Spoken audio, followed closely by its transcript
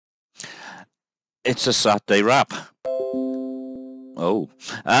It's a Saturday wrap. Oh,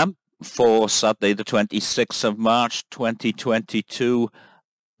 for Saturday the 26th of March 2022,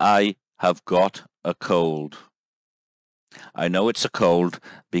 I have got a cold. I know it's a cold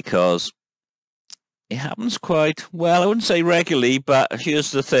because it happens quite, well, I wouldn't say regularly, but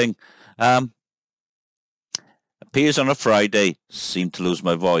here's the thing. Appears on a Friday, seem to lose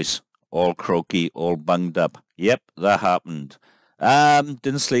my voice, all croaky, all bunged up. Yep, that happened.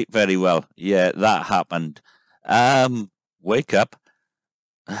 Didn't sleep very well. Yeah, that happened. Wake up,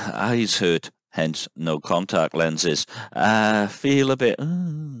 eyes hurt, hence no contact lenses. Feel a bit,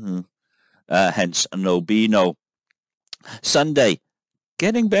 hence no Beano. Sunday,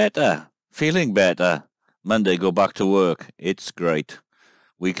 getting better, feeling better. Monday, go back to work. It's great.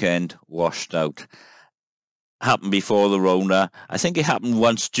 Weekend, washed out. Happened before the Rona. I think it happened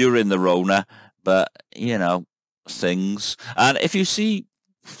once during the Rona, but, you know, things. And if you see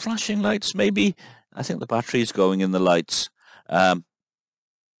flashing lights, maybe, I think the battery's going in the lights.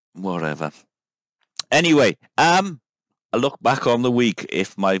 Whatever. Anyway, a look back on the week,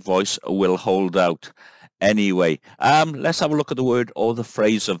 if my voice will hold out. Anyway, let's have a look at the word or the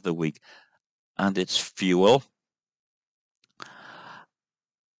phrase of the week. And it's fuel.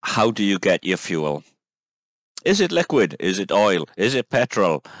 How do you get your fuel? Is it liquid? Is it oil? Is it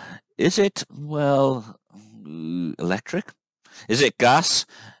petrol? Is it, well, electric? Is it gas?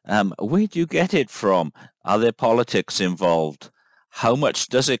 Where do you get it from? Are there politics involved? How much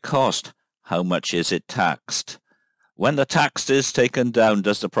does it cost? How much is it taxed? When the tax is taken down,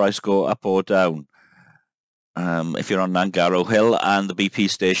 does the price go up or down? If you're on Nangaro Hill and the BP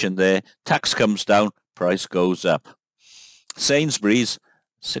station there, tax comes down, price goes up. Sainsbury's,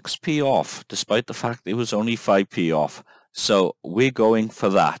 6p off, despite the fact it was only 5p off. So we're going for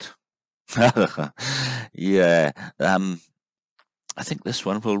that. Yeah. I think this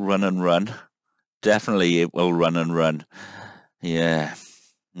one will run and run. Definitely it will run and run. Yeah.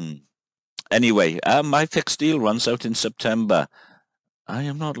 Anyway, my fixed deal runs out in September. I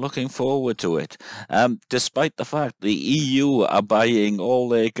am not looking forward to it. Despite the fact the EU are buying all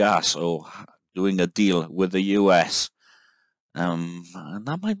their gas or doing a deal with the US. And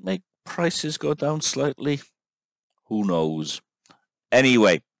that might make prices go down slightly. Who knows?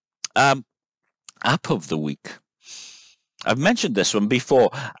 Anyway, app of the week. I've mentioned this one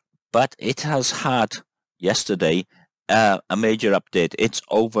before, but it has had yesterday a major update. It's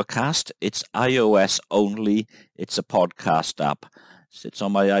Overcast. It's iOS only. It's a podcast app. Sits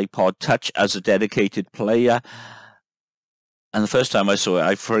on my iPod Touch as a dedicated player. And the first time I saw it,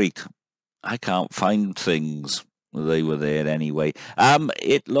 I freaked. I can't find things. They were there anyway.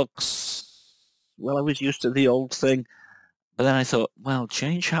 It looks, well, I was used to the old thing, but then I thought, well,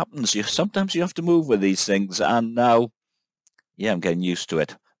 change happens. Sometimes you have to move with these things, and now, yeah, I'm getting used to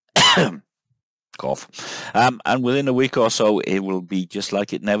it. Cough. And within a week or so, it will be just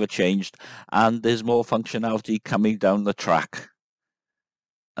like it never changed, and there's more functionality coming down the track.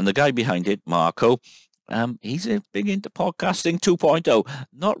 And the guy behind it, Marco, he's big into podcasting 2.0,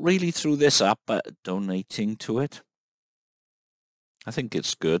 not really through this app, but donating to it. I think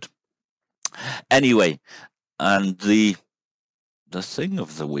it's good. Anyway, and the thing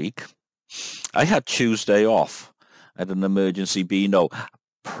of the week, I had Tuesday off. I had an emergency Beano.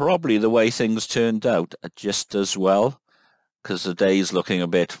 Probably the way things turned out just as well, because the day's looking a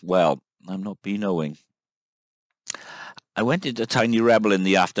bit, well, I'm not Beanoing. I went into Tiny Rebel in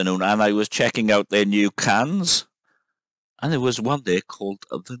the afternoon and I was checking out their new cans. And there was one there called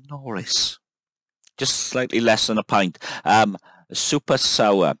the Norris. Just slightly less than a pint. Super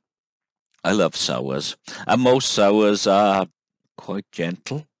sour. I love sours. And most sours are quite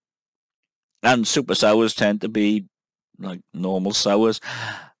gentle. And super sours tend to be like normal sours.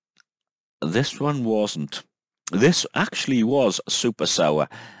 This one wasn't. This actually was super sour.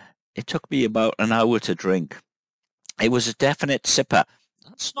 It took me about an hour to drink. It was a definite sipper.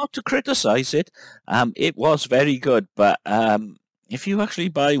 That's not to criticize it. It was very good, but if you actually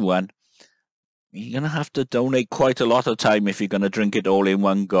buy one, you're going to have to donate quite a lot of time if you're going to drink it all in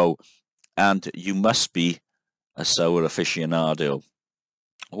one go. And you must be a sour aficionado.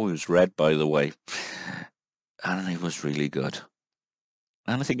 Oh, it was red, by the way. And it was really good.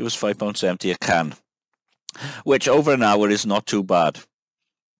 And I think it was £5.70 a can, which over an hour is not too bad.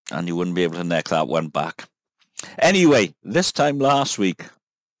 And you wouldn't be able to neck that one back. Anyway, this time last week,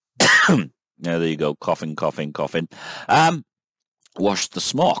 yeah, there you go, coughing. Washed the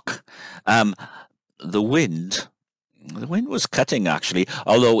smock. The wind was cutting actually,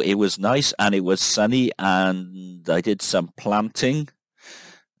 although it was nice and it was sunny, and I did some planting.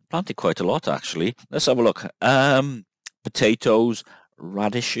 Planted quite a lot actually. Let's have a look. Potatoes,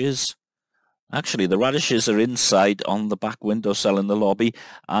 radishes, Actually, the radishes are inside on the back windowsill in the lobby,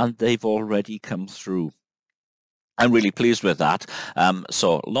 and they've already come through. I'm really pleased with that.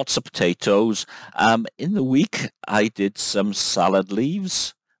 So lots of potatoes. In the week, I did some salad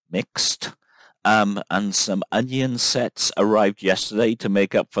leaves mixed, and some onion sets arrived yesterday to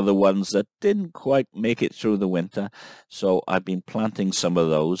make up for the ones that didn't quite make it through the winter. So I've been planting some of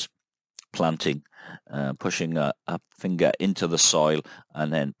those, pushing a finger into the soil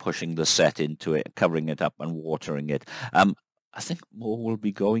and then pushing the set into it, covering it up and watering it. I think more will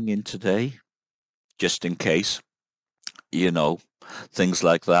be going in today, just in case. Things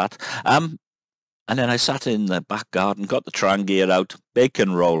like that. And then I sat in the back garden, got the Trangia out,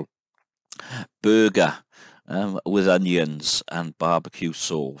 bacon roll, burger with onions and barbecue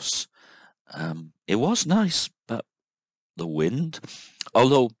sauce. It was nice, but the wind,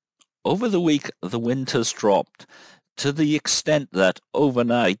 although over the week the wind has dropped to the extent that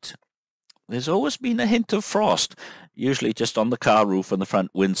overnight there's always been a hint of frost, usually just on the car roof and the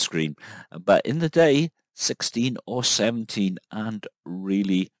front windscreen. But in the day, 16 or 17, and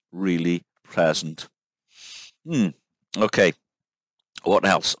really, really pleasant. Okay, what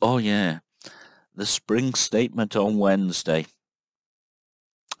else? Oh, yeah, the spring statement on Wednesday.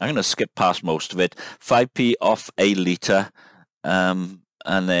 I'm going to skip past most of it. 5p off a litre, and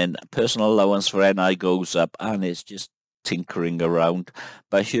then personal allowance for NI goes up, and it's just tinkering around.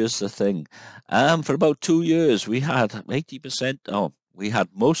 But here's the thing. For about 2 years, we had 80%, we had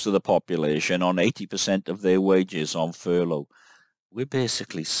most of the population on 80% of their wages on furlough. We're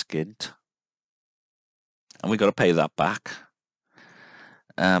basically skint. And we got to pay that back.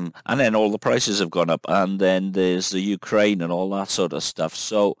 And then all the prices have gone up. And then there's the Ukraine and all that sort of stuff.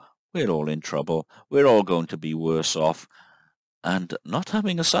 So we're all in trouble. We're all going to be worse off. And not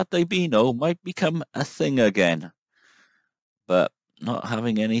having a Saturday Beano might become a thing again. But not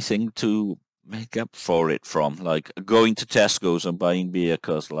having anything to make up for it from, like going to Tesco's and buying beer,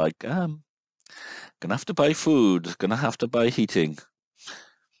 because gonna have to buy food, gonna have to buy heating.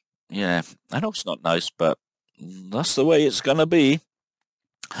 Yeah, I know it's not nice, but that's the way it's gonna be.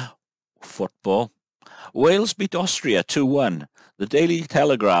 Football. Wales beat Austria 2-1. The Daily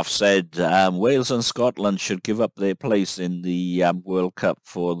Telegraph said Wales and Scotland should give up their place in the World Cup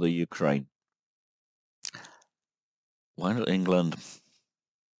for the Ukraine. Why not England?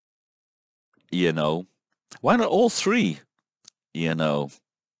 Why not all three? Yeah, no,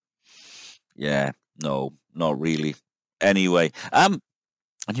 not really. Anyway, and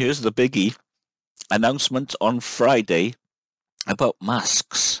here's the biggie. Announcement on Friday about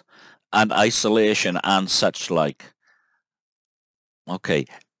masks and isolation and such like. Okay,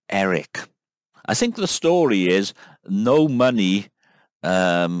 Eric. I think the story is no money.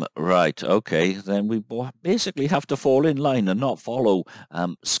 Right, okay, then we basically have to fall in line and not follow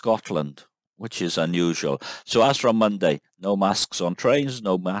Scotland, which is unusual. So as from Monday, no masks on trains,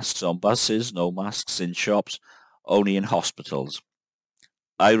 no masks on buses, no masks in shops, only in hospitals.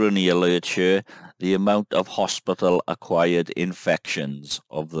 Irony alert here, the amount of hospital-acquired infections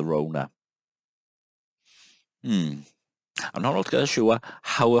of the Rona. I'm not altogether sure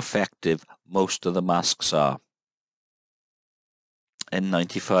how effective most of the masks are.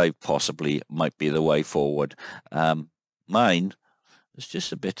 N95 possibly might be the way forward. Mine is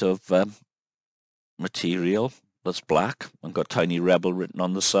just a bit of material that's black and got Tiny Rebel written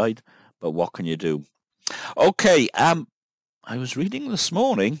on the side, but what can you do? Okay, I was reading this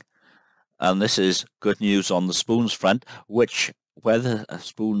morning, and this is good news on the Spoons front, which whether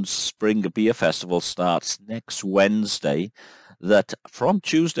Spoons Spring Beer Festival starts next Wednesday, that from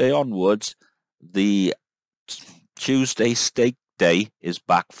Tuesday onwards, the Tuesday Steak Day is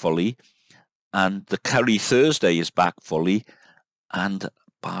back fully, and the Curry Thursday is back fully, and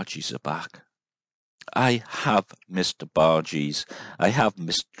bargies are back. I have missed bargies. I have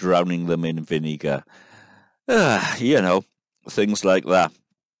missed drowning them in vinegar. Things like that.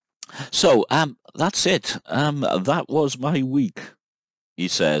 So, that's it. That was my week, he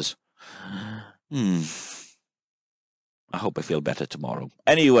says. I hope I feel better tomorrow.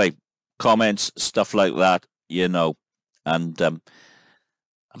 Anyway, comments, stuff like that, and I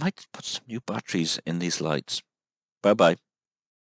might put some new batteries in these lights. Bye-bye.